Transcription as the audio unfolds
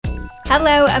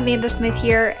Hello, Amanda Smith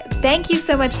here. Thank you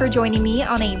so much for joining me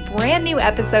on a brand new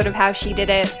episode of How She Did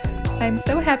It. I'm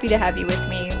so happy to have you with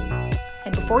me.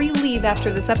 And before you leave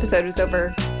after this episode is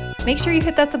over, make sure you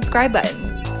hit that subscribe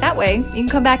button. That way, you can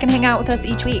come back and hang out with us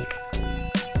each week.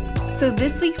 So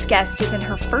this week's guest is in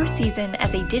her first season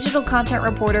as a digital content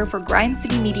reporter for Grind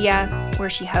City Media, where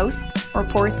she hosts,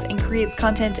 reports, and creates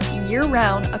content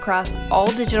year-round across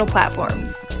all digital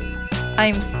platforms.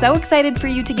 I'm so excited for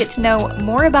you to get to know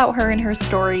more about her and her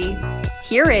story.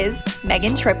 Here is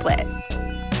Megan Triplett.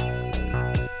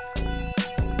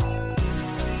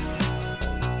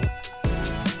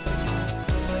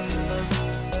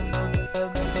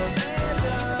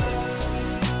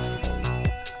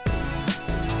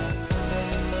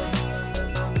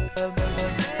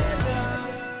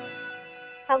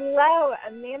 Hello,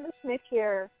 Amanda Smith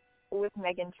here with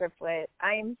Megan Triplett.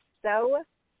 I'm so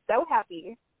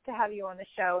happy to have you on the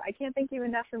show. I can't thank you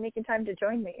enough for making time to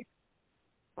join me.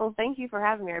 Well, thank you for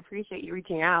having me. I appreciate you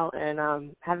reaching out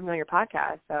and having me on your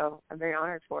podcast. So I'm very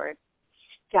honored for it.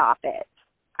 Stop it.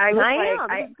 I am.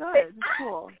 It's good. It's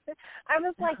cool. I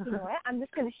was like, you know what? I'm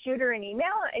just going to shoot her an email,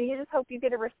 and you just hope you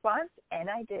get a response. And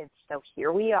I did. So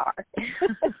here we are.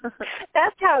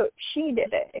 That's how she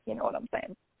did it, if you know what I'm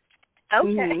saying. Okay.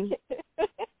 Mm-hmm.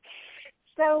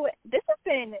 So this has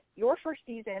been your first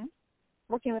season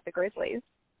working with the Grizzlies.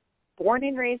 Born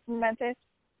and raised in Memphis.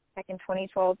 Back in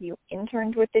 2012, you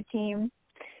interned with the team.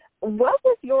 What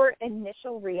was your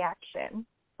initial reaction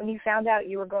when you found out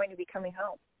you were going to be coming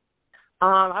home?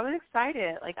 I was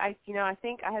excited. I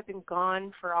think I had been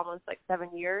gone for almost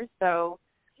 7 years, so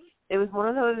it was one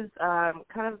of those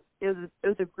it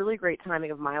was a really great timing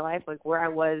of my life, where I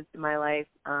was in my life.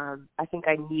 I think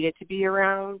I needed to be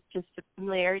around just the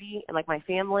familiarity and my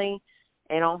family,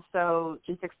 and also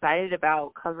just excited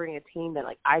about covering a team that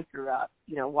I grew up,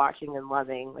 watching and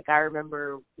loving. I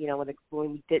remember,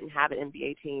 when we didn't have an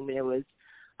NBA team and it was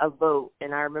a vote,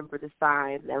 and I remember the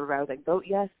signs and everybody was like, vote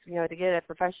yes, to get a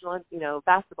professional,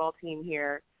 basketball team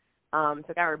here.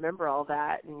 So I remember all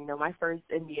that. And, my first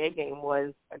NBA game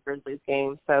was a Grizzlies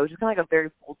game. So it was just kind of a very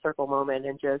full circle moment,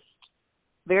 and just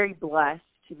very blessed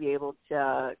to be able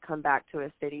to come back to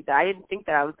a city that I didn't think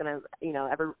that I was going to,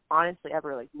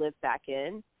 ever live back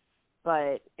in.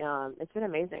 But it's been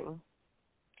amazing.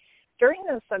 During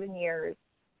those 7 years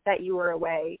that you were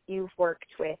away, you've worked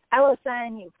with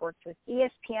LSN, you've worked with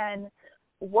ESPN.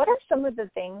 What are some of the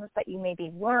things that you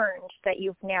maybe learned that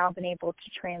you've now been able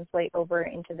to translate over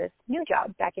into this new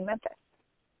job back in Memphis?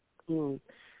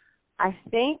 I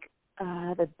think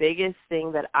the biggest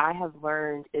thing that I have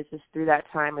learned is just through that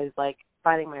time is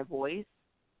finding my voice.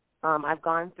 I've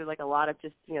gone through a lot of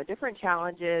just, different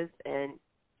challenges, and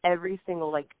every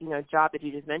single job that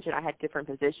you just mentioned, I had different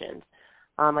positions.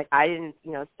 I didn't,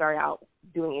 start out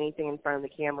doing anything in front of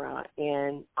the camera,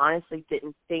 and honestly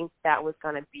didn't think that was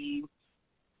going to be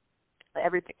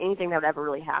anything that would ever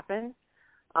really happen.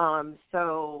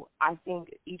 So I think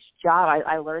each job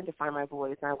I learned to find my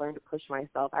voice, and I learned to push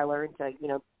myself. I learned to,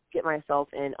 get myself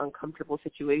in uncomfortable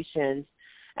situations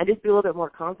and just be a little bit more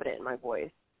confident in my voice.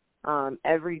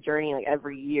 Every journey,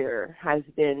 every year has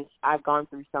been, I've gone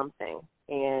through something,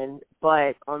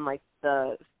 but on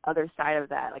the other side of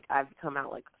that, I've come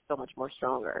out so much more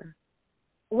stronger.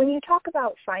 When you talk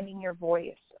about finding your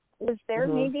voice, was there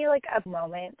maybe a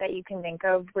moment that you can think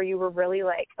of where you were really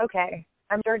okay,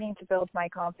 I'm starting to build my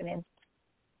confidence?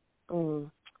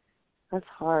 That's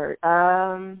hard.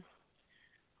 I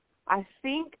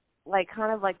think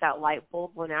that light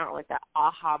bulb went out, that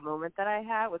aha moment that I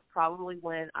had was probably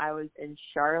when I was in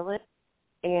Charlotte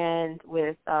and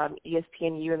with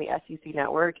ESPNU and the SEC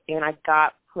Network, and I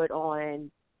got put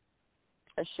on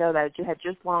a show that had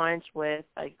just launched with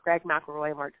Greg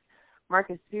McElroy,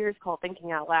 Marcus Spears, called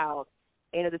Thinking Out Loud.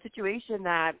 And the situation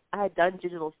that I had done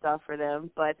digital stuff for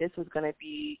them, but this was going to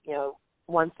be,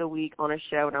 once a week on a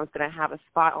show, and I was going to have a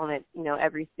spot on it,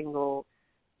 every single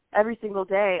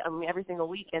day, every single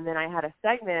week. And then I had a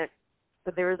segment,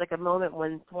 but there was a moment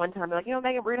when one time they're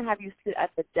Megan, we're going to have you sit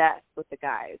at the desk with the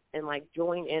guys and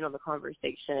join in on the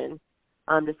conversation,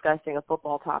 discussing a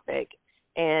football topic.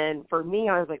 And for me,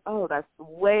 I was oh, that's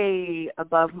way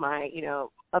above my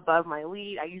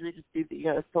lead. I usually just do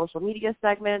the, social media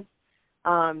segments.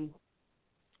 And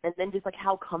then just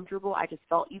how comfortable I just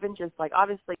felt, even just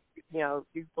obviously, you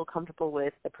feel comfortable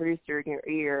with the producer in your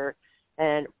ear,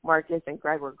 and Marcus and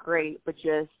Greg were great, but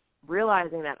just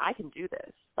realizing that I can do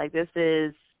this. This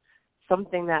is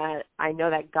something that I know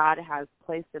that God has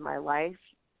placed in my life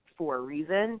for a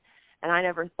reason. And I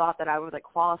never thought that I was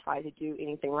qualified to do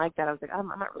anything like that. I was I'm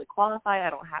not really qualified.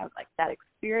 I don't have that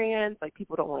experience.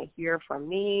 People don't want to hear from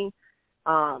me.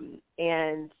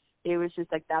 And it was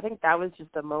just like, I think that was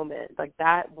just the moment. Like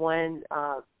that one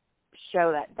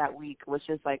show that week was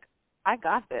just like, I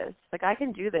got this. Like I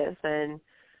can do this. And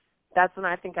that's when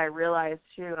I think I realized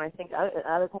too, and I think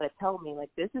others had to tell me, like,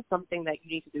 this is something that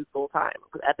you need to do full time.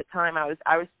 Because at the time I was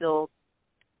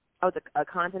a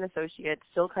content associate,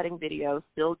 still cutting videos,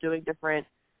 still doing different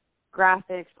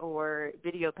graphics or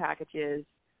video packages.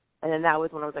 And then that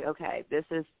was when I was like, okay, this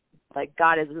is like,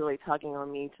 God is really tugging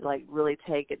on me to like really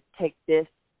take this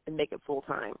and make it full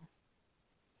time.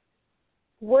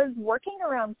 Was working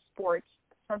around sports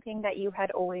something that you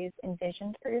had always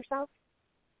envisioned for yourself?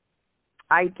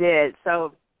 I did.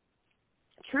 So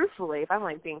truthfully, if I'm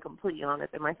like being completely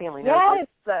honest, and my family knows,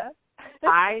 yes.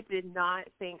 I did not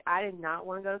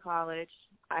want to go to college.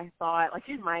 I thought, like,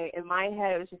 in my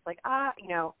head, it was just like, you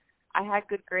know, I had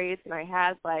good grades, and I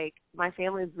had, like, my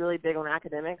family was really big on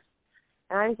academics.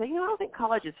 And I was like, you know, I don't think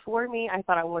college is for me. I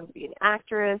thought I wanted to be an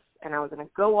actress, and I was going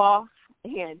to go off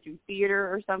and do theater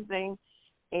or something.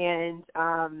 And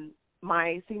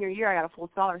my senior year, I got a full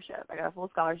scholarship. I got a full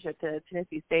scholarship to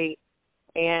Tennessee State.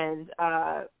 And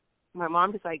my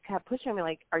mom just, like, kept pushing me,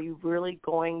 like, are you really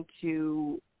going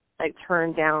to, like,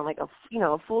 turn down, like, a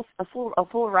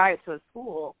full ride to a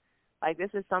school? Like, this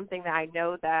is something that I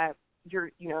know that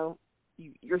you're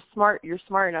smart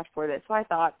enough for this. So I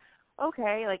thought,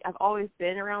 okay, like, I've always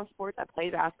been around sports. I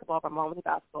played basketball. My mom was a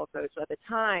basketball coach. So at the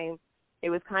time, it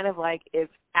was kind of like, if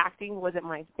acting wasn't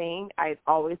my thing, I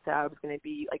always said I was going to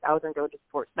be, like, I was going to go to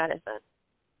sports medicine.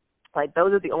 Like,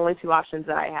 those are the only two options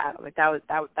that I had. Like, that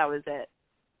was it.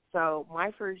 So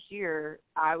my first year,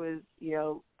 I was, you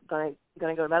know, gonna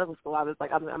go to medical school. I was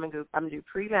like, I'm gonna do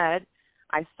pre-med.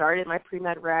 I started my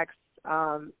pre-med recs,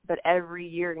 but every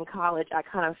year in college, I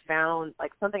kind of found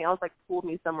like something else like pulled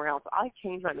me somewhere else. I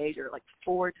changed my major like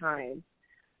 4 times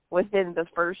within the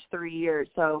first 3 years.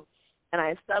 So, and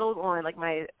I settled on like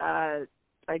my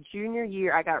junior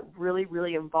year. I got really,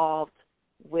 really involved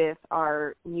with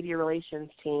our media relations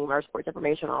team, our sports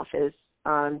information office.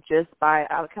 I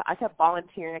kept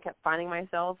volunteering. I kept finding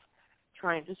myself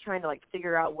trying to like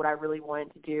figure out what I really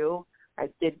wanted to do. I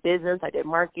did business. I did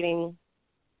marketing.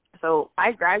 So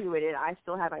I graduated. I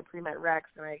still had my pre-med recs,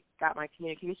 and I got my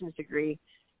communications degree.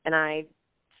 And I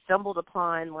stumbled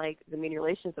upon like the media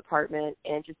relations department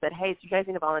and just said, hey, so you guys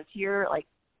need to volunteer? Like,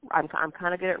 I'm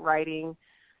kind of good at writing.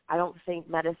 I don't think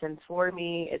medicine's for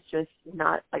me. It's just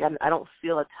not like I don't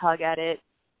feel a tug at it.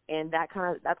 And that's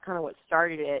kind of what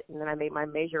started it. And then I made my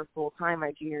major full time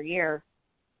my junior year.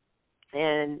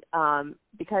 And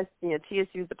because, you know,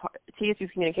 TSU's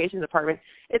communications department,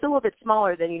 it's a little bit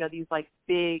smaller than, you know, these like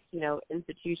big, you know,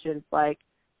 institutions. Like,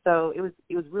 so it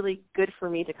was really good for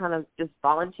me to kind of just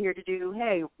volunteer to do,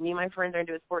 hey, me and my friends are going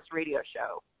to do a sports radio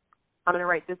show. I'm going to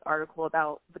write this article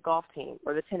about the golf team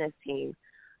or the tennis team.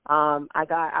 I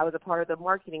was a part of the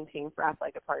marketing team for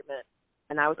athletic department,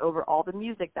 and I was over all the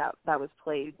music that was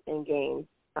played in games.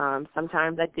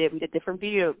 Sometimes we did different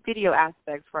video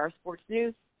aspects for our sports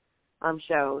news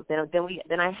shows.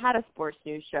 Then I had a sports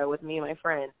news show with me and my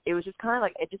friends. It was just kind of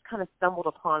like, it just kind of stumbled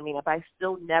upon me. But I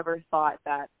still never thought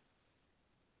that,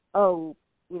 oh,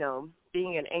 you know,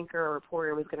 being an anchor or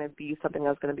reporter was going to be something that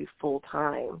was going to be full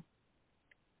time.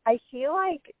 I feel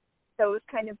like those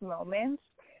kind of moments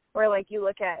where like you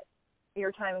look at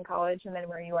your time in college and then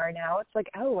where you are now, it's like,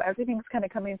 oh, everything's kind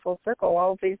of coming full circle.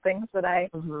 All of these things that I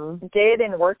did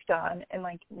and worked on, and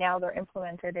like now they're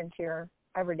implemented into your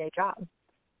everyday job.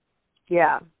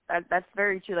 Yeah, that's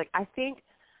very true. Like I think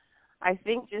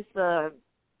just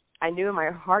I knew in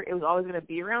my heart it was always going to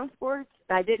be around sports,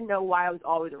 and I didn't know why I was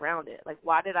always around it. Like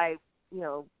why did I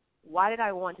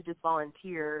want to just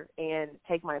volunteer and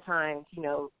take my time to, you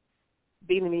know,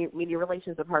 be in the media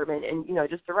relations department and, you know,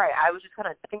 just to write. I was just kind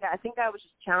of, I think I was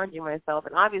just challenging myself.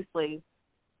 And obviously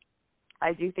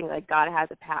I do think like God has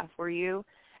a path for you.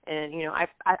 And, you know,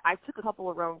 I took a couple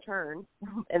of wrong turns,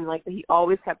 and like he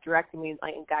always kept directing me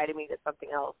like, and guiding me to something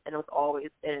else. And it was always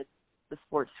in the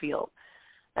sports field.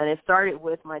 And it started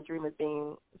with my dream of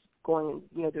doing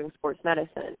sports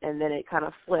medicine. And then it kind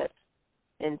of flipped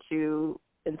into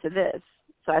this.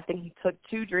 So I think he took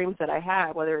 2 dreams that I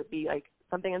had, whether it be like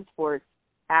something in sports,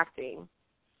 acting.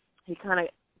 He kind of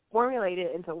formulated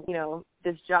it into, you know,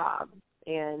 this job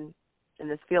and in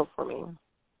this field for me.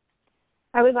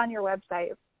 I was on your website,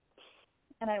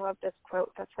 and I love this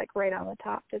quote that's like right on the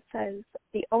top. It says,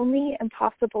 "The only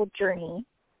impossible journey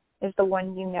is the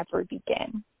one you never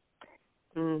begin."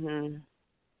 Mm-hmm.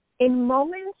 In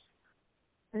moments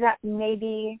that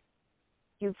maybe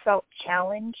you felt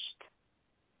challenged,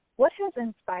 what has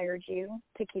inspired you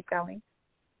to keep going?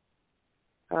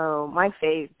 Oh, my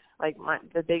faith. Like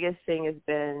the biggest thing has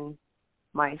been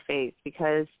my faith,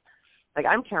 because Like,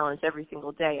 I'm challenged every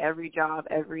single day, every job,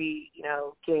 every, you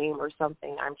know, game or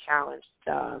something, I'm challenged.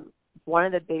 One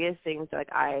of the biggest things, like,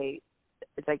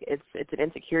 it's an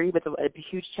insecurity, but a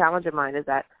huge challenge of mine is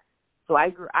that, so I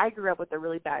grew up with a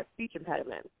really bad speech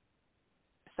impediment.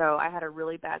 So I had a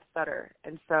really bad stutter.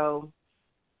 And so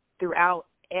throughout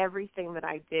everything that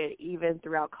I did, even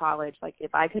throughout college, like,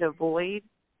 if I could avoid,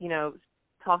 you know,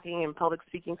 talking in public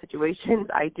speaking situations,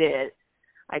 I did.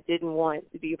 I didn't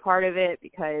want to be a part of it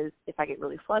because if I get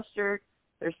really flustered,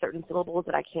 there's certain syllables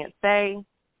that I can't say.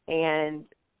 And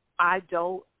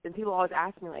people always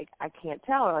ask me, like, I can't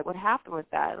tell, or like, what happened with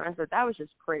that? And I said, that was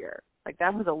just prayer. Like,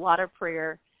 that was a lot of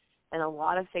prayer and a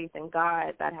lot of faith in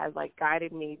God that has, like,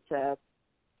 guided me to,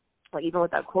 like, even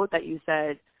with that quote that you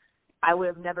said, I would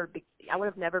have never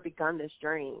begun this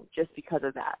journey just because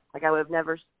of that. Like, I would have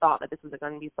never thought that this was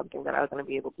going to be something that I was going to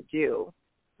be able to do.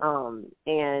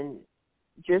 And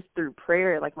just through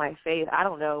prayer, like, my faith, I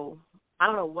don't know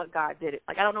what God did it.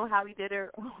 Like, I don't know how he did it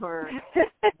or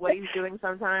what he's doing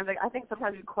sometimes. Like, I think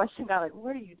sometimes you question God, like,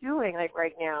 what are you doing, like,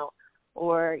 right now?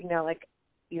 Or, you know, like,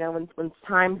 you know, when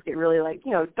times get really, like,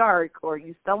 you know, dark or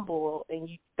you stumble and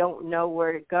you don't know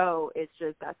where to go, it's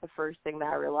just that's the first thing that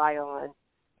I rely on.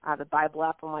 I have the Bible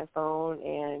app on my phone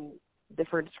and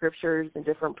different scriptures and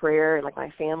different prayer and, like,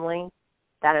 my family.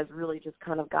 That has really just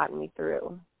kind of gotten me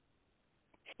through.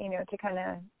 You know, to kind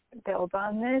of build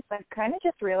on this, I've kind of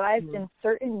just realized in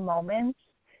certain moments,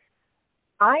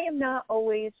 I am not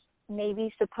always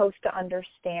maybe supposed to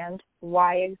understand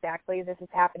why exactly this is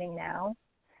happening now,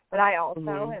 but I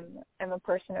also am a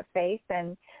person of faith,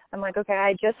 and I'm like, okay,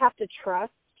 I just have to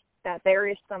trust that there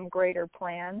is some greater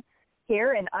plan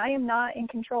here, and I am not in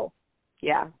control.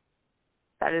 Yeah,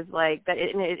 that is like that.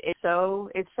 It's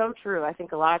so true. I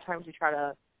think a lot of times we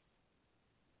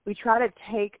try to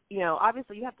take, you know,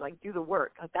 obviously you have to, like, do the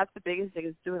work. Like, that's the biggest thing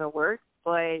is doing the work,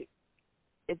 but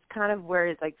it's kind of where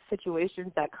it's like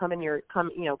situations that come into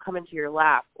your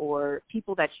lap, or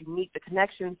people that you meet, the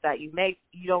connections that you make,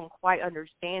 you don't quite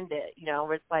understand it, you know,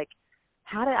 where it's like,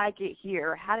 how did I get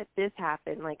here? How did this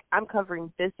happen? Like, I'm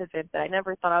covering this event that I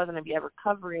never thought I was going to be ever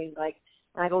covering. Like,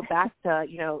 and I go back to,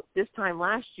 you know, this time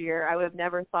last year, I would have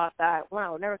never thought that, I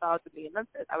would never thought I was going to be in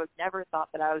Memphis. I would have never thought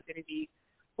that I was going to be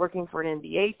working for an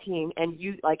NBA team, and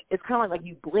you, like, it's kind of like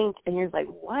you blink and you're like,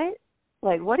 what?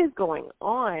 Like, what is going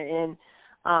on? And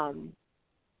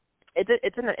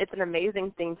it's an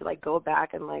amazing thing to, like, go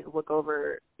back and, like, look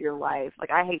over your life.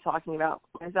 Like, I hate talking about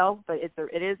myself, but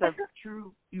it is a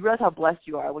true, you realize how blessed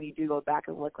you are when you do go back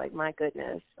and look, like, my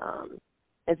goodness,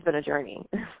 it's been a journey.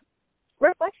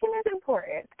 Reflection is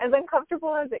important, as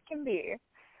uncomfortable as it can be.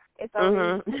 It's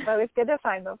always good to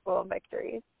find those little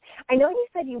victories. I know you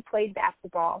said you played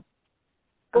basketball.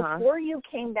 Before you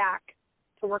came back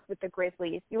to work with the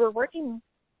Grizzlies, you were working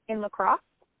in lacrosse?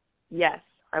 Yes,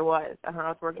 I was. I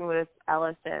was working with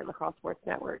LSN, Lacrosse Sports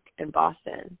Network, in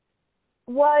Boston.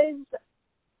 Was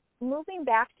moving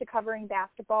back to covering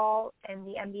basketball and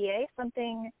the NBA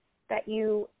something that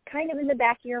you kind of in the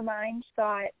back of your mind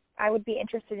thought, I would be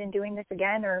interested in doing this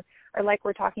again, or like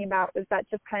we're talking about, was that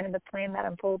just kind of the plan that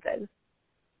unfolded?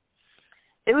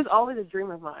 It was always a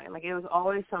dream of mine. Like, it was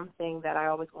always something that I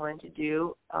always wanted to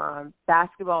do.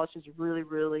 Basketball is just really,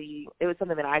 really, it was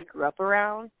something that I grew up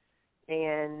around,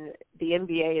 and the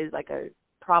NBA is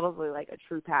probably a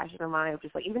true passion of mine, of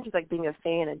just like, even just like being a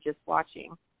fan and just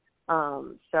watching.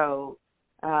 So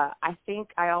I think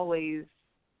I always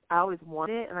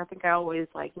wanted it, and I think I always,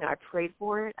 like, you know, I prayed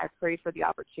for it. I prayed for the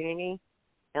opportunity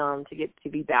to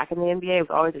be back in the NBA. It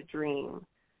was always a dream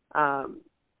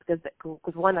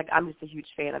because one, like, I'm just a huge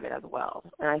fan of it as well.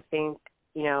 And I think,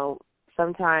 you know,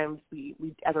 sometimes we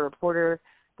as a reporter,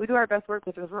 we do our best work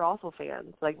because we're also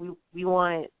fans. Like, we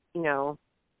want, you know,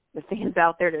 the fans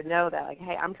out there to know that, like,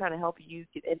 hey, I'm trying to help you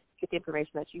get the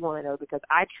information that you want to know, because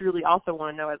I truly also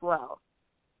want to know as well.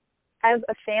 As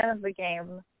a fan of the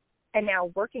game, and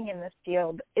now working in this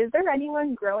field, is there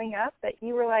anyone growing up that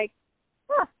you were like,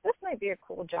 this might be a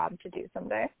cool job to do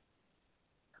someday?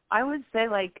 I would say,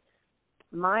 like,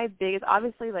 my biggest,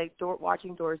 obviously, like,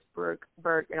 watching Doris Burke,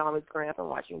 and always growing up and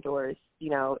watching Doris, you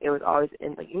know, it was always,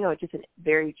 just a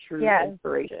very true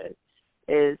inspiration,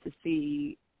 is to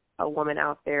see a woman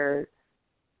out there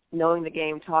knowing the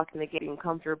game, talking the game, being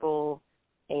comfortable,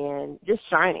 and just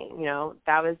shining, you know.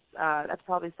 That's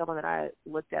probably someone that I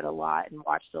looked at a lot and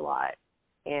watched a lot,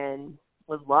 and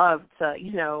would love to,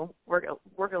 you know, work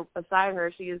beside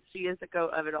her. She is the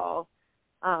GOAT of it all.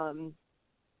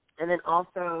 And then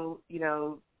also, you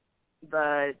know,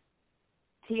 the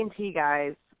TNT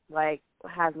guys, like,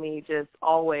 have me just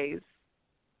always,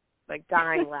 like,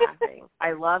 dying laughing.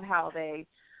 I love how they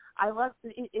I love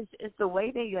it's the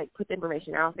way they like put the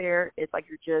information out there. It's like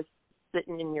you're just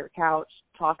sitting in your couch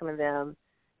talking to them,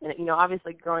 and you know,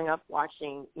 obviously growing up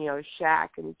watching, you know, Shaq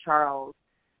and Charles,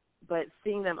 but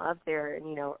seeing them up there and,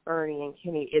 you know, Ernie and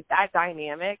Kenny, it's that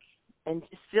dynamic, and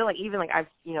still like even like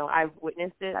I've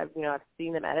witnessed it. I've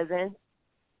seen them at events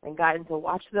and gotten to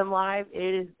watch them live.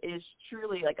 It is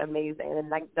truly like amazing, and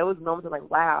like those moments are like,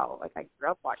 wow, like I grew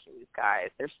up watching these guys.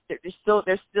 They're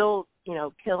still you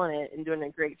know, killing it and doing a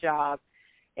great job,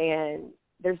 and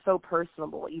they're so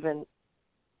personable, even,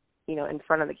 you know, in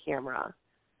front of the camera.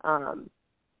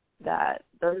 That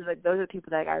those are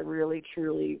people that I really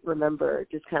truly remember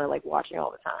just kind of like watching all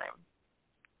the time.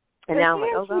 And now I'm like,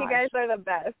 oh gosh, you guys are the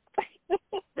best.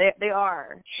 They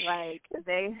are, like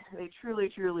they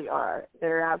truly are.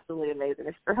 They're absolutely amazing.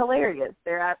 They're hilarious.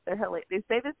 They're hilarious. They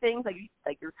say the things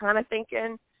like you're kind of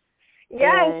thinking.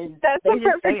 Yes, that's the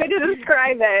perfect way to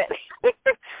describe it.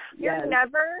 You're Yes.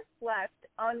 never left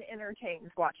unentertained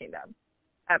watching them,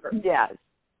 ever. Yes.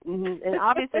 Mm-hmm. And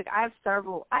obviously, like, I have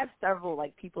several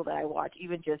like people that I watch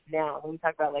even just now. When we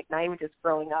talk about like not even just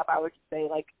growing up, I would just say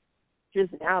like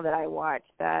just now that I watch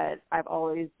that I've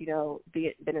always, you know,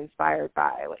 been inspired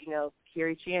by, you know,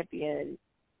 Carrie Champion,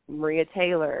 Maria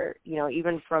Taylor, you know,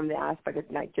 even from the aspect of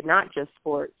not just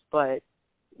sports but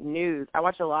news. I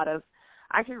watch a lot of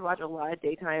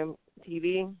daytime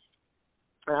TV,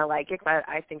 and I like it.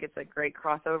 I think it's a great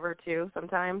crossover too.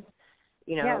 Sometimes,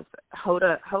 you know, yeah.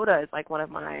 Hoda is like one of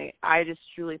my. I just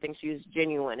truly think she's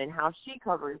genuine in how she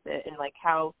covers it, and like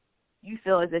how you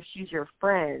feel as if she's your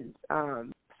friend.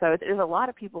 So there's a lot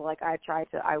of people like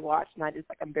I watch, and I just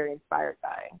like I'm very inspired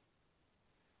by.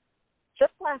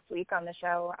 Just last week on the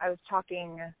show, I was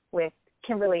talking with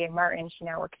Kimberly Martin. She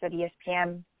now works at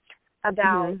ESPN,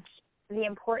 about the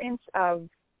importance of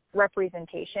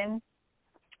representation.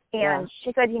 And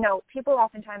she said, you know, people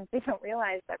oftentimes, they don't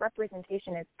realize that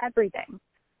representation is everything.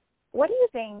 What do you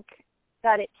think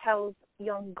that it tells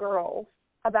young girls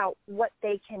about what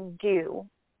they can do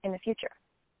in the future?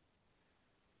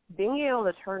 Being able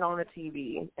to turn on the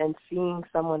TV and seeing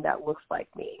someone that looks like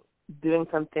me doing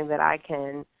something that I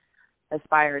can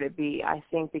aspire to be, I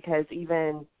think, because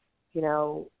even, you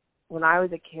know, when I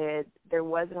was a kid, there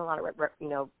wasn't a lot of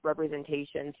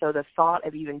representation. So the thought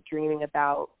of even dreaming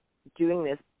about doing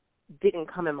this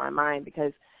didn't come in my mind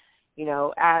because, you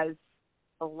know, as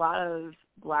a lot of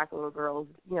Black little girls,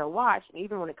 you know, watch, and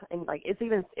even when it's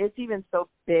even so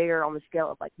bigger on the scale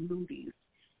of like movies,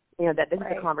 you know, that this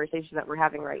is a conversation that we're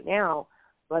having right now,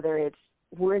 whether it's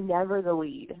we're never the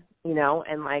lead, you know,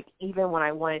 and like even when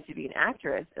I wanted to be an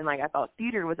actress and like I thought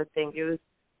theater was a thing,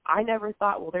 I never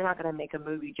thought, well, they're not going to make a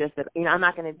movie just that, you know, I'm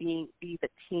not going to be the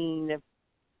teen,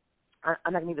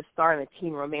 I'm not going to be the star in a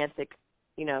teen romantic,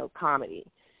 you know, comedy.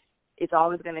 It's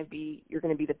always going to be, you're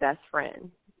going to be the best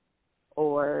friend,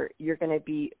 or you're going to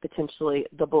be potentially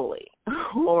the bully,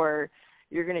 or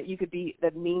you could be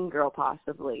the mean girl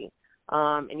possibly.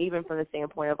 And even from the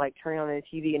standpoint of like turning on the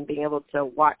TV and being able to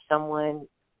watch someone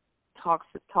talk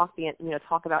about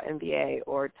NBA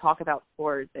or talk about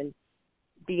sports and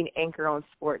be an anchor on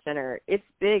SportsCenter, it's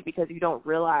big because you don't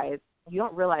realize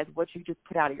what you just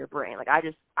put out of your brain. Like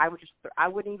I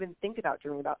wouldn't even think about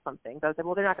dreaming about something. So I was like,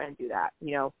 well, they're not going to do that.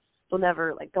 You know, they'll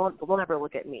never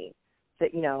look at me.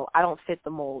 That, you know, I don't fit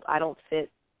the mold. I don't fit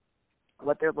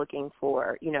what they're looking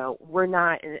for. You know, we're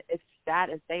not. It's sad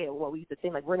to say it. What we used to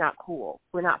think, like we're not cool.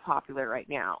 We're not popular right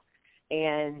now,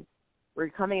 and we're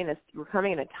coming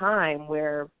in a time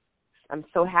where I'm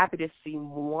so happy to see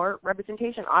more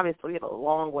representation. Obviously, we have a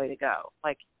long way to go,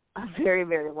 like a very,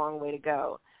 very long way to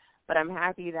go. But I'm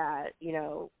happy that, you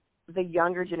know, the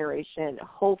younger generation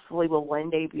hopefully will one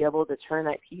day be able to turn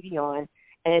that TV on,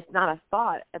 and it's not a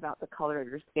thought about the color of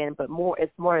your skin, but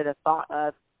it's more the thought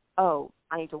of, oh,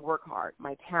 I need to work hard,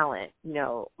 my talent, you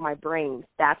know, my brain,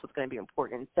 that's what's going to be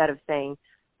important, instead of saying,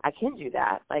 I can do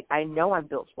that. Like, I know I'm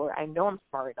built for it. I know I'm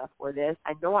smart enough for this.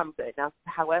 I know I'm good enough.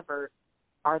 However,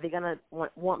 are they going to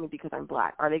want me because I'm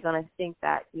Black? Are they going to think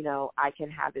that, you know, I can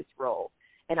have this role?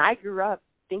 And I grew up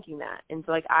thinking that. And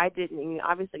so, like, I didn't, I mean,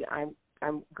 obviously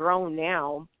I'm grown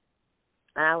now,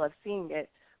 and I love seeing it,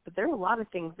 but there are a lot of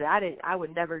things that I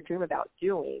would never dream about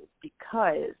doing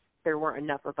because there weren't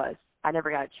enough of us. I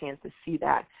never got a chance to see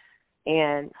that.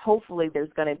 And hopefully there's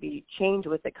going to be change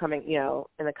with it coming, you know,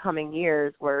 in the coming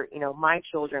years where, you know, my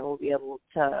children will be able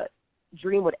to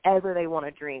dream whatever they want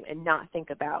to dream and not think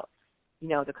about, you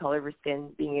know, the color of your skin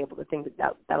being able to think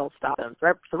that'll stop them.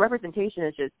 So representation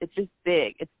is it's just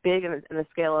big. It's big in the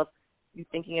scale of you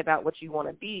thinking about what you want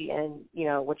to be and, you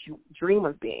know, what you dream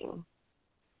of being.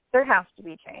 There has to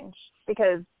be change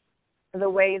because the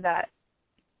way that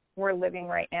we're living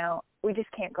right now, we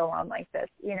just can't go on like this,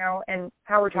 you know, and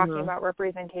how we're talking about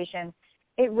representation.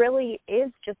 It really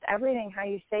is just everything, how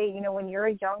you say, you know, when you're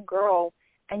a young girl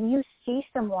and you see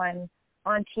someone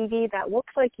on TV that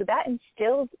looks like you, that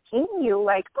instills in you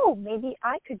like, oh, maybe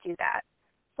I could do that.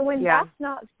 So when that's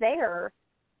not there,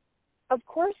 of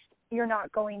course you're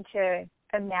not going to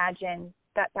imagine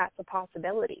that that's a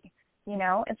possibility, you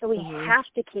know? And so we have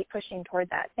to keep pushing toward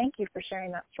that. Thank you for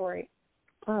sharing that story.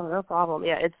 Oh, no problem.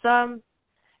 Yeah, it's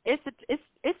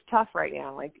tough right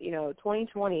now. Like, you know,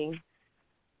 2020,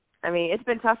 I mean, it's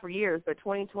been tough for years, but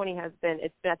 2020 I think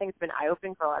it's been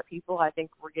eye-opening for a lot of people. I think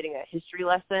we're getting a history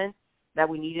lesson that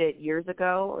we needed years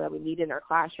ago, that we need in our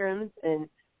classrooms, and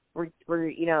we're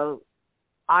you know,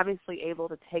 obviously able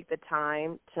to take the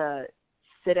time to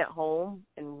sit at home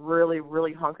and really,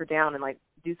 really hunker down and like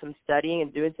do some studying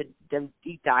and doing some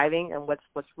deep diving and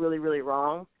what's really, really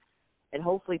wrong. And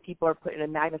hopefully people are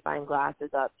putting magnifying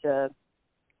glasses up to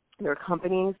their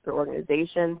companies, their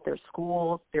organizations, their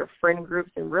schools, their friend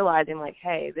groups, and realizing like,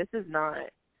 hey, this is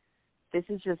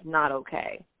just not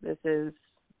okay. That's the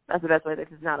best way. This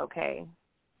is not okay.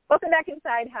 Welcome back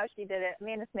inside How She Did It.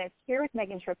 Amanda Smith here with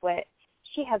Megan Triplett.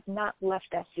 She has not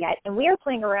left us yet, and we are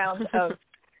playing a round of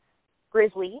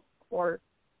Grizzly or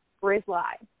Grizzly.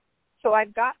 So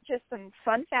I've got just some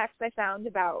fun facts I found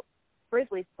about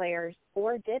Grizzlies players,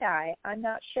 or did I? I'm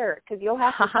not sure, because you'll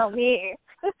have to tell me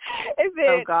if it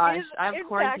oh gosh, is I have in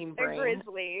quarantine fact brain. a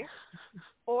Grizzly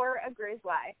or a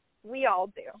Grizzly. We all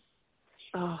do.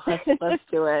 Oh, let's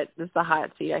do it. This is a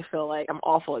hot seat. I feel like I'm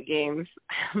awful at games.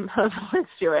 Let's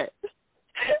do it.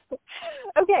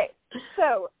 Okay,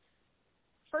 so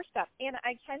first up, Anna,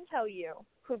 I can tell you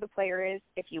who the player is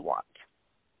if you want.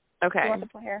 Okay. You want the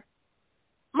player?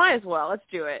 Might as well. Let's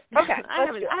do it. Okay. I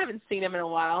haven't seen him in a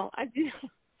while. I do.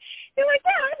 You're like,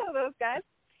 yeah, I know those guys.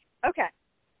 Okay.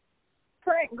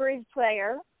 Current Grizz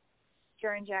player,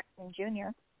 Jaren Jackson Jr.,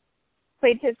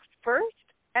 played his first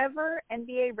ever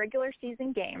NBA regular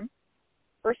season game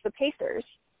versus the Pacers,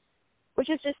 which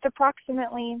is just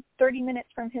approximately 30 minutes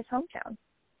from his hometown.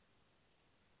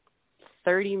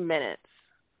 30 minutes.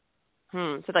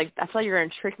 So like, I feel like you're going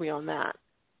to trick me on that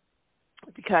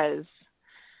because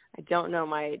I don't know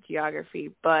my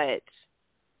geography, but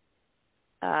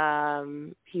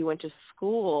he went to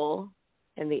school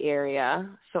in the area,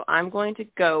 so I'm going to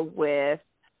go with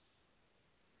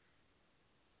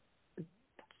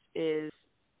is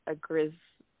a Grizz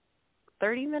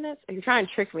 30 minutes? Are you trying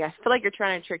to trick me? I feel like you're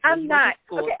trying to trick me. I'm not.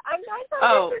 Okay, I'm not trying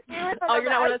to trick you.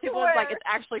 You're not one of those people who's like, it's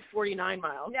actually 49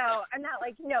 miles. No, I'm not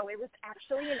like, no, it was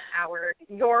actually an hour.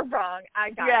 You're wrong.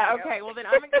 I got you. Yeah, okay. Well, then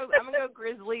I'm gonna go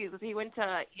Grizzlies. He went to,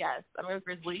 I'm going to go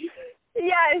Grizzlies.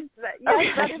 Yes, that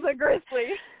is a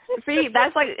Grizzly. See,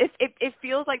 that's like, it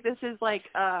feels like this is like,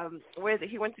 what is it?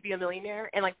 He went to be a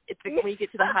millionaire, and like, it's like when you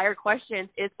get to the higher questions,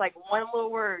 it's like one little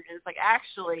word, and it's like,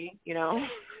 actually, you know.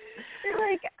 You're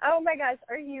like, oh my gosh,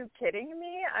 are you kidding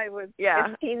me? I was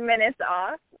 15 minutes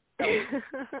off. So,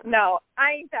 no,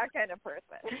 I ain't that kind of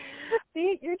person.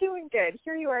 See, you're doing good.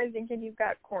 Here you are thinking you've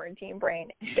got quarantine brain.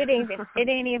 It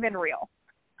ain't even real.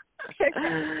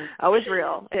 Oh, it's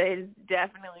real. It is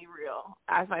definitely real.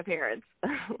 Ask my parents.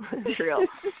 It's real.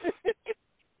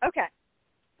 Okay.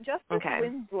 Justice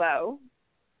Winslow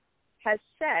has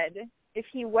said if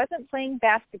he wasn't playing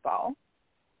basketball,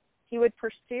 he would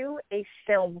pursue a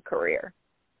film career.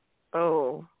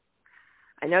 Oh,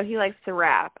 I know he likes to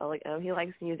rap. I know he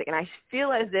likes music, and I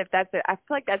feel as if I feel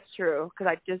like that's true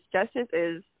because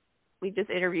we just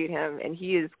interviewed him, and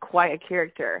he is quite a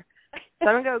character. So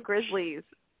I'm gonna go Grizzlies.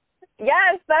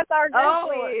 Yes, that's our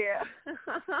Grizzly.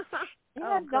 You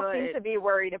have nothing good. to be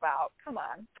worried about. Come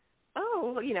on.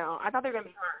 Oh, you know, I thought they were gonna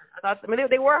be hard.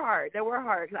 They were hard. They were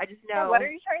hard because I just know. Well, what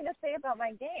are you trying to say about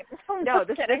my game? No,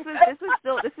 this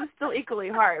is still equally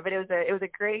hard, but it was a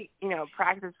great, you know,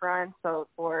 practice run. So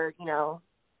for, you know,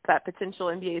 that potential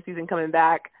NBA season coming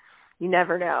back, you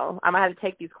never know. I might have to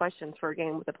take these questions for a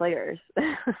game with the players.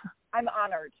 I'm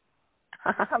honored.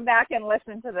 Come back and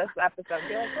listen to this episode.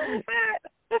 Be like, what is that?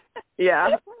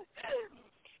 Yeah.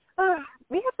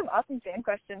 We have some awesome fan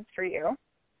questions for you.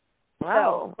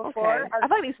 Wow. So okay. I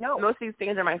feel like most of these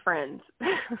fans are my friends.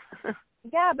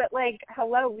 Yeah, but like,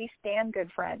 hello, we stand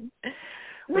good friends.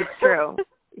 It's true.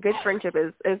 Good friendship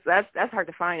is that's hard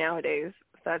to find nowadays.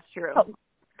 So that's true.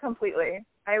 Completely.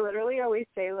 I literally always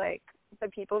say, like, the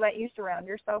people that you surround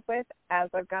yourself with as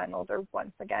I've gotten older,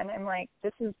 once again, I'm like,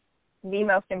 this is the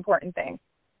most important thing,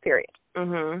 period.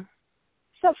 Mhm.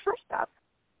 So first up,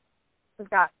 we've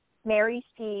got Mary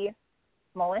C.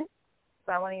 Mullen. Is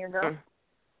that one of your girls?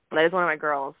 That is one of my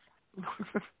girls.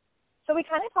 So we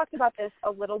kind of talked about this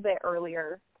a little bit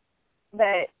earlier,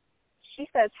 that she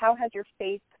says, how has your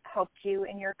faith helped you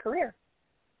in your career?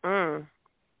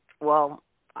 Well,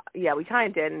 yeah, we kind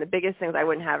of did. And the biggest thing is I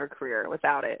wouldn't have a career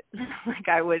without it. Like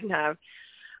I would have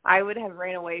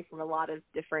ran away from a lot of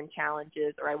different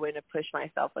challenges, or I wouldn't have pushed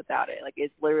myself without it. Like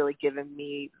it's literally given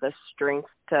me the strength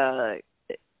to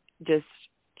just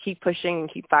keep pushing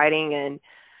and keep fighting.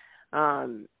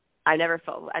 And I never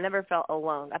felt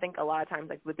alone. I think a lot of times,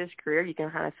 like with this career, you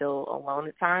can kind of feel alone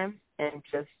at times, and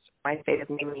just my faith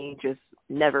made me just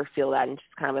never feel that, and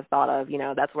just kind of a thought of, you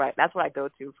know, that's what I go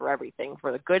to for everything.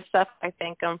 For the good stuff, I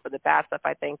thank Him. For the bad stuff,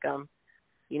 I thank Him.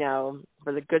 You know,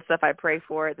 for the good stuff, I pray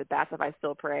for it. The bad stuff, I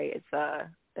still pray.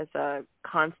 It's a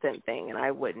constant thing, and I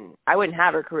wouldn't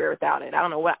have a career without it. I don't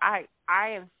know what I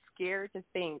am scared to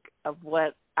think of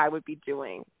what I would be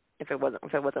doing if it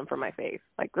wasn't for my faith.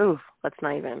 Like, oof, let's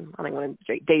not even. I don't want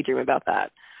to daydream about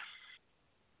that.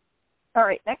 All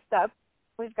right, next up,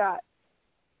 we've got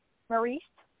Maurice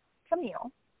Camille.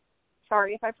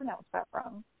 Sorry if I pronounced that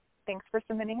wrong. Thanks for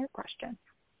submitting your question.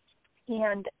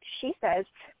 And she says,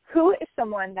 who is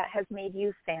someone that has made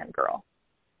you fangirl?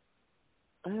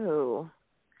 Oh.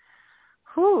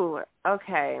 Who?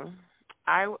 Okay.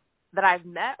 That I've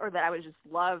met, or that I would just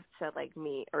love to like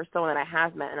meet, or someone that I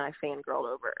have met and I fangirled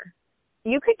over?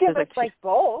 You could give us like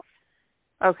both.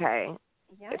 Okay.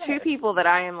 Yes. Two people that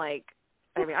I am like,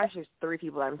 I mean, actually, there's three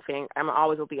people that I'm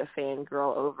always will be a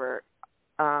fangirl over.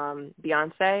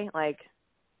 Beyonce, like,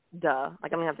 duh.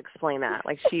 Like, I'm going to have to explain that.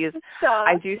 Like, she is,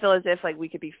 I do feel as if, like, we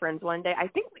could be friends one day. I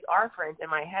think we are friends in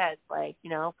my head, like, you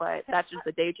know, but that's just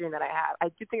a daydream that I have. I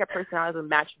do think our personalities would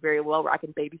match very well, where I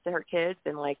can babysit her kids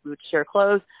and, like, we would share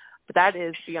clothes. But that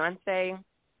is Beyonce,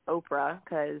 Oprah,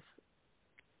 because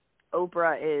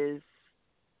Oprah is,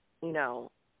 you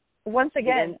know. Once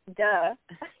again, duh.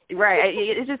 Right.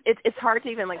 It's just, it's hard to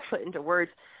even, like, put into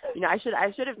words. You know, I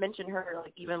should have mentioned her,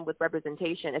 like, even with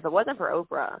representation. If it wasn't for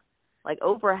Oprah, like,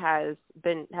 Oprah has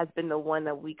been the one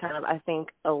that we kind of, I think,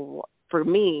 for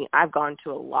me, I've gone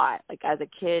to a lot. Like, as a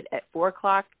kid at 4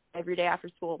 o'clock every day after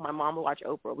school, my mom would watch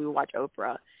Oprah. We would watch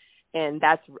Oprah. And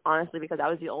that's honestly because that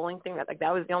was the only thing that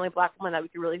was the only black woman that we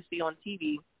could really see on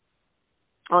TV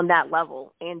on that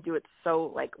level and do it so,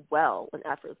 like, well and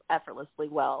effortlessly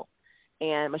well.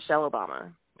 And Michelle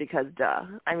Obama, because duh.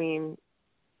 I mean,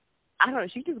 I don't know,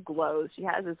 she just glows. She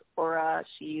has this aura.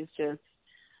 She's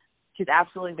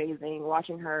absolutely amazing.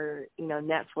 Watching her, you know,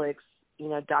 Netflix, you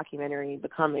know, documentary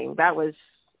Becoming, that was,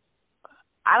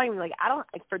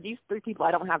 for these three people,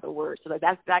 I don't have the words. So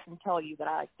that can tell you that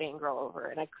I fangirl over,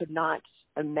 and I could not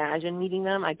imagine meeting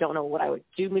them. I don't know what I would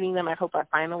do meeting them. I hope I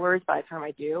find the words by the time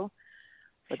I do.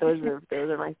 But those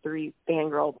are my three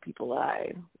fangirl people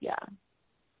that yeah.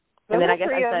 And then I guess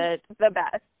I said the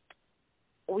best.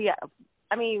 Well, yeah.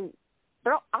 I mean,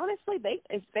 honestly,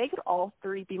 if they could all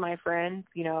three be my friends,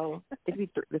 you know, they could be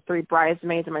the three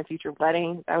bridesmaids in my future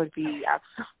wedding. That would be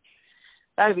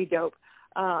dope.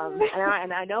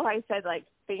 And I know I said, like,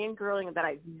 fangirling that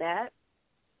I've met.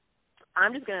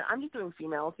 I'm just doing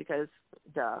females because,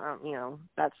 duh, you know,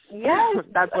 that's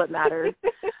what matters.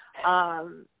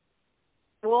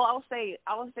 Well, I'll say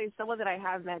someone that I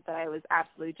have met that I was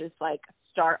absolutely just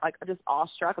just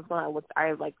awestruck of, someone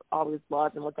I like always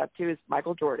loved and looked up to, is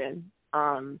Michael Jordan.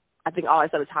 I think all I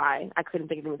said was hi. I couldn't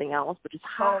think of anything else, but just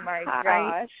hi. Oh my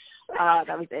gosh.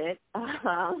 That was it.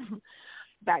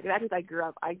 Back then, I grew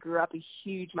up a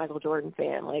huge Michael Jordan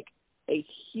fan, like a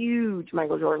huge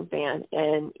Michael Jordan fan.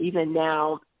 And even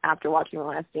now, after watching The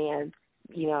Last Dance,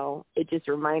 you know, it just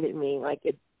reminded me, like,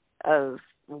 of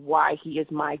why he is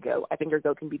my GOAT. I think your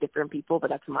GOAT can be different people, but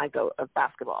that's my GOAT of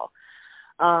basketball.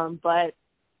 But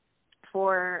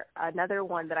for another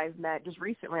one that I've met just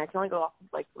recently, I can only go off of,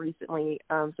 like, recently,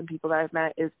 some people that I've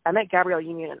met, I met Gabrielle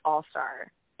Union at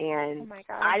All-Star. And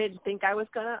I didn't think I was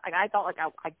going to, like, I thought, like,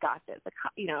 I got this, like,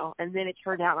 you know, and then it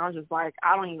turned out and I was just like,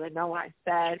 I don't even know what I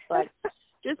said. But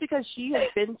just because she has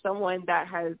been someone that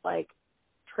has, like,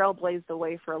 trailblazed the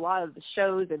way for a lot of the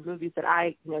shows and movies that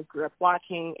I, you know, grew up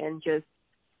watching, and just,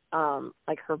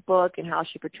 like, her book and how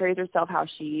she portrays herself, how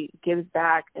she gives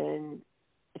back, and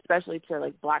especially to,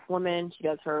 like, Black women. She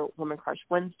does her Woman Crush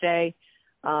Wednesday.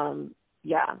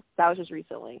 Yeah, that was just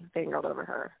recently. Fangirled over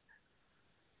her.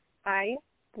 I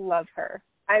love her.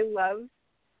 I love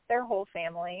their whole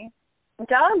family.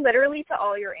 Duh, literally to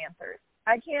all your answers.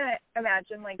 I can't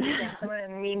imagine, like, you saying someone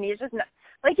and me just not,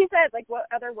 like you said, like, what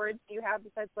other words do you have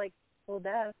besides, like, well,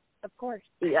 duh, of course.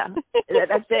 Yeah,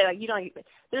 that's it. Like, you don't.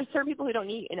 There's certain people who don't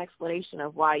need an explanation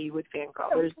of why you would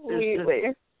fangirl.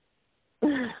 Completely.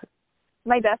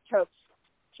 My best hopes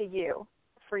to you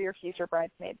for your future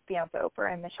bridesmaids, Beyonce,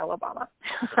 Oprah, and Michelle Obama.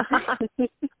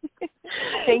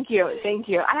 Thank you.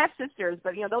 I have sisters,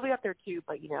 but they'll be up there too.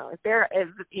 But if they're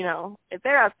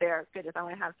up there, goodness, I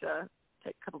might have to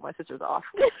take a couple of my sisters off.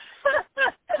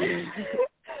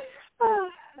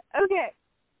 Okay,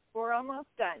 we're almost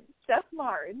done. Steph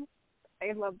Mars,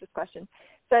 I love this question,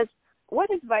 says, what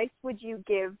advice would you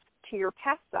give to your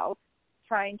past self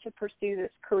trying to pursue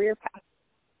this career path?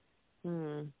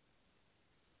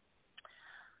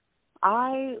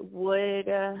 I would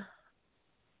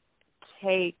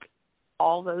take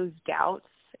all those doubts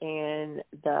and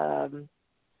the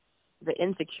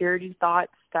insecurity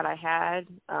thoughts that I had,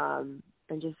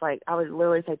 and just I would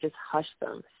literally say, just hush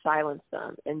them, silence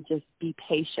them, and just be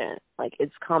patient.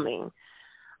 It's coming.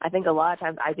 I think a lot of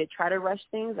times I did try to rush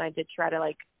things. I did try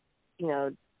to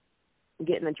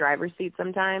get in the driver's seat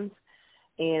sometimes.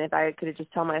 And if I could have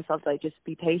just tell myself, just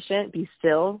be patient, be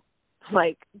still.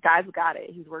 God's got it.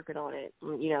 He's working on it.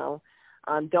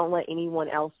 Don't let anyone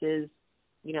else's,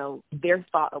 their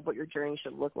thought of what your journey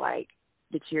should look like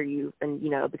deter you. And,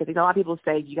 because a lot of people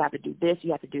say you have to do this,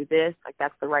 you have to do this.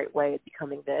 That's the right way of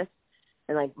becoming this.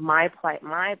 And my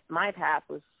path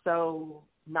was so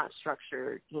not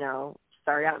structured,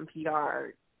 started out in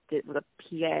PR, did with a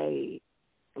PA,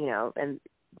 and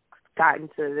got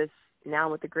into this now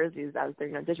with the Grizzlies. I was their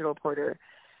digital reporter.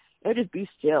 It would just be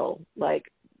still,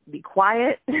 be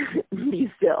quiet,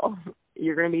 be still.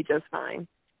 You're going to be just fine.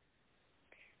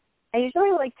 I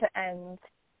usually like to end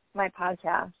my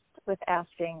podcast with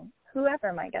asking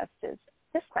whoever my guest is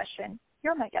this question.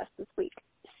 You're my guest this week.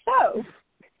 So,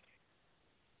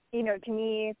 to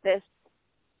me, this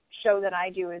show that I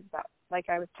do is about, like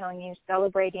I was telling you,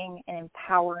 celebrating and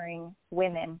empowering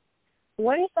women.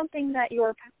 What is something that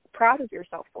you're proud of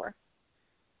yourself for?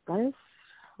 What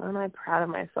am I proud of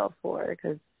myself for?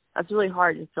 Because that's really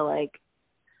hard just to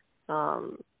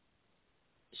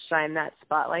shine that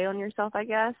spotlight on yourself, I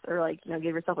guess, or give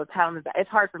yourself a pat on the back. It's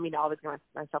hard for me to always give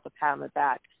myself a pat on the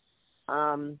back.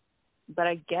 But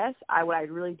I guess what I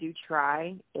really do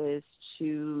try is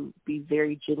to be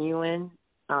very genuine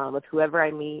with whoever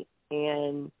I meet.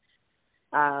 And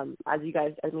as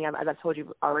I've told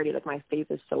you already, my faith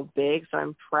is so big. So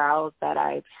I'm proud that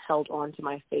I've held on to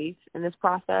my faith in this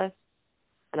process.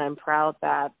 And I'm proud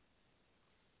that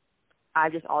I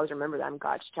just always remember that I'm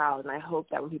God's child. And I hope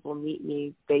that when people meet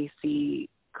me, they see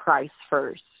Christ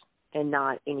first and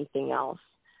not anything else.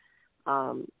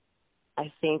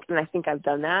 I think I've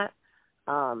done that.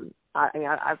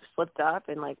 I've slipped up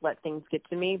and let things get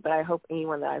to me, but I hope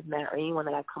anyone that I've met or anyone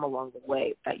that I've come along the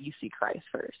way, that you see Christ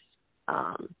first.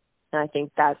 And I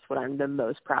think that's what I'm the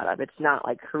most proud of. It's not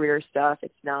career stuff.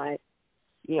 It's not,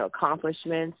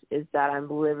 accomplishments. Is that I'm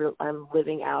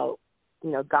living out,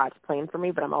 God's plan for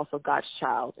me, but I'm also God's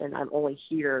child, and I'm only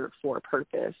here for a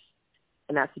purpose,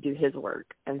 and that's to do His work.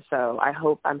 And so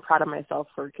I'm proud of myself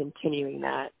for continuing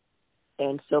that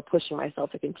and still pushing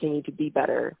myself to continue to be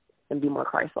better and be more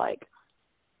Christ-like.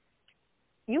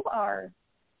 You are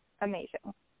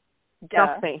amazing.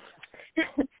 Duh. Thanks.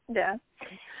 Duh.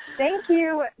 Thank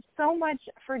you so much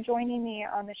for joining me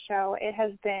on the show. It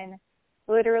has been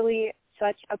literally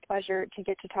such a pleasure to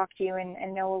get to talk to you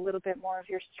and know a little bit more of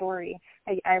your story.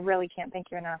 I really can't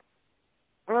thank you enough.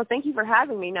 Well, thank you for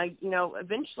having me. Now,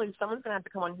 eventually someone's going to have to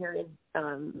come on here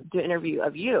and do an interview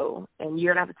of you, and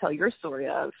you're going to have to tell your story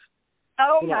of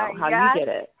how you did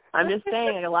it. I'm just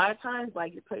saying, a lot of times,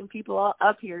 you're putting people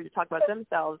up here to talk about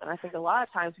themselves, and I think a lot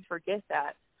of times we forget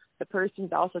that the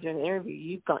person's also doing an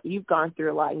interview. You've gone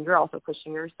through a lot, and you're also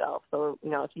pushing yourself. So,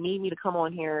 if you need me to come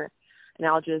on here, and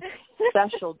I'll just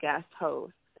special guest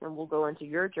host, and we'll go into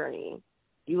your journey,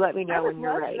 you let me know when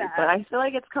you're ready. That. But I feel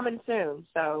like it's coming soon,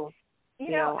 so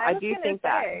I do think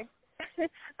that.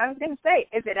 I was going to say,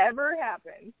 if it ever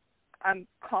happens, I'm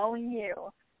calling you,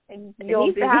 and it you'll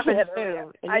needs be to happen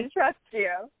soon. I trust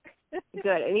you.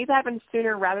 Good. It needs to happen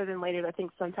sooner rather than later. I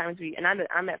think sometimes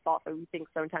I'm at fault, but we think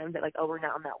sometimes that we're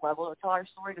not on that level to tell our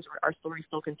story because our story's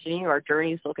still continuing, our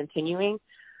journey is still continuing.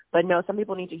 But no, some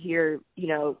people need to hear,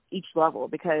 each level,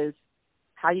 because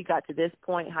how you got to this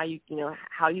point, how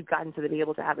you've gotten to be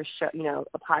able to have a show,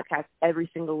 a podcast every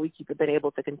single week, you've been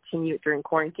able to continue it during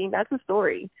quarantine. That's the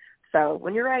story. So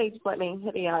when you're ready, just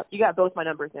hit me up. You got both my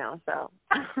numbers now, so.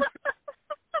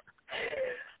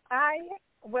 I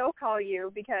will call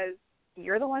you because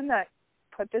you're the one that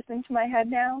put this into my head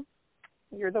now.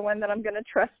 You're the one that I'm going to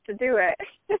trust to do it.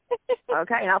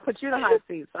 Okay, and I'll put you in the hot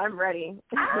seat, so I'm ready.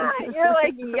 You're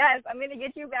like, yes, I'm going to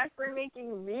get you back for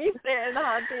making me sit in the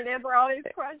hot seat and answer all these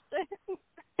questions.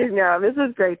 No, this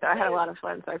was great, though. I had a lot of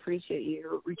fun, so I appreciate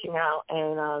you reaching out.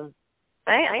 And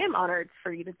I am honored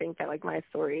for you to think that, my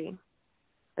story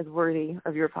is worthy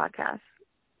of your podcast.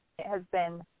 It has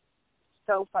been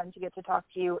so fun to get to talk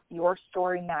to you. Your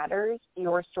story matters.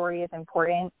 Your story is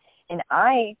important. And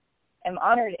I am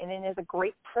honored, and it is a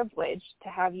great privilege to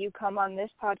have you come on this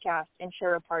podcast and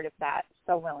share a part of that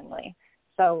so willingly.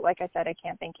 So, like I said, I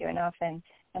can't thank you enough, and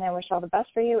I wish all the best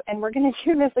for you. And we're going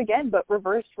to do this again, but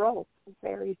reverse roles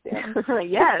very soon.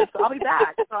 Yes, I'll be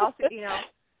back. So I'll,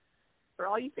 for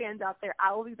all you fans out there,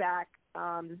 I will be back.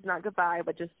 This is not goodbye,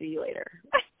 but just see you later.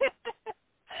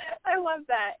 I love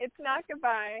that. It's not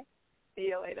goodbye. See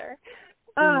you later.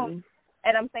 And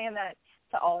I'm saying that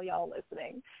to all y'all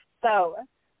listening. So,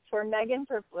 for Megan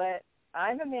Triplett,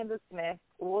 I'm Amanda Smith.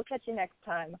 We'll catch you next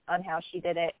time on How She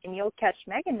Did It, and you'll catch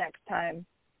Megan next time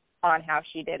on How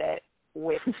She Did It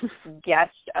with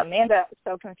guest Amanda.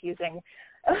 So confusing.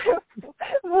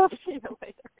 We'll see you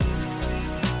later.